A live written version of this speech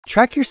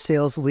Track your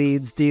sales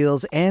leads,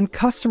 deals, and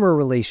customer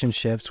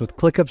relationships with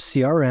ClickUp's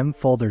CRM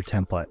Folder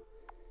template.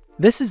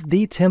 This is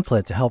the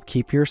template to help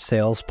keep your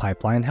sales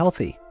pipeline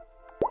healthy.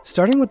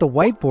 Starting with the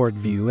whiteboard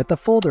view at the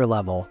folder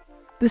level,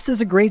 this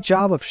does a great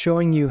job of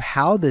showing you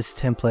how this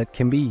template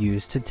can be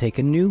used to take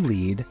a new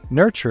lead,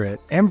 nurture it,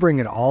 and bring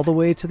it all the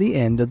way to the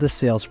end of the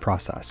sales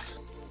process.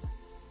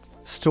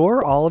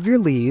 Store all of your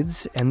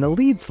leads in the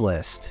leads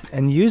list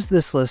and use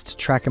this list to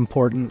track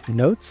important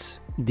notes,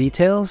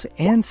 details,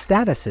 and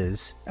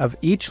statuses of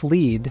each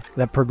lead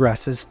that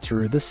progresses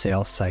through the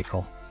sales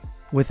cycle.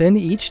 Within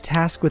each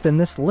task within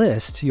this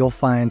list, you'll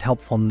find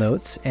helpful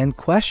notes and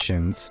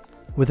questions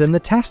within the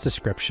task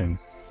description,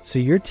 so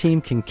your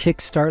team can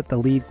kickstart the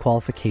lead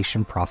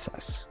qualification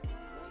process.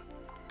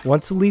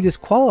 Once the lead is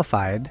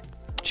qualified,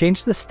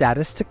 change the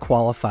status to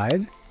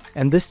qualified,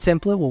 and this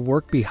template will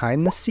work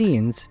behind the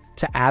scenes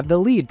to add the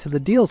lead to the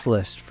deals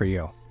list for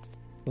you.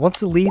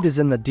 Once the lead is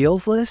in the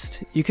deals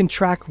list, you can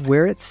track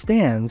where it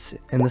stands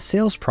in the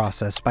sales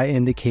process by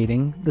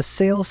indicating the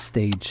sales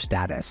stage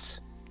status.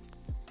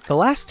 The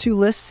last two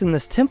lists in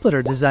this template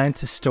are designed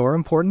to store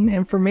important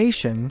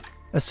information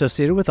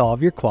associated with all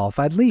of your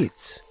qualified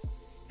leads.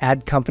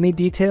 Add company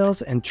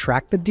details and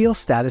track the deal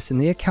status in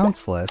the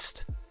accounts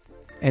list,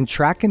 and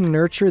track and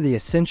nurture the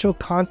essential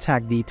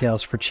contact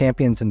details for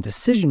champions and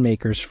decision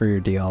makers for your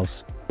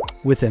deals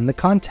within the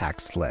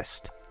contacts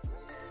list.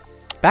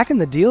 Back in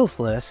the deals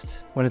list,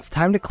 when it's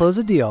time to close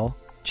a deal,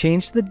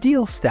 change the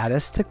deal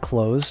status to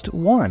closed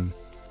won.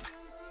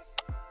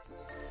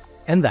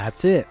 And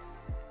that's it.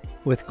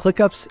 With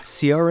ClickUp's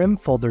CRM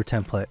Folder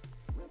template,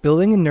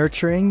 building and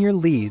nurturing your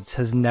leads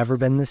has never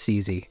been this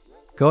easy.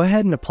 Go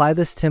ahead and apply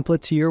this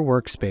template to your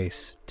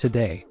workspace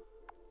today.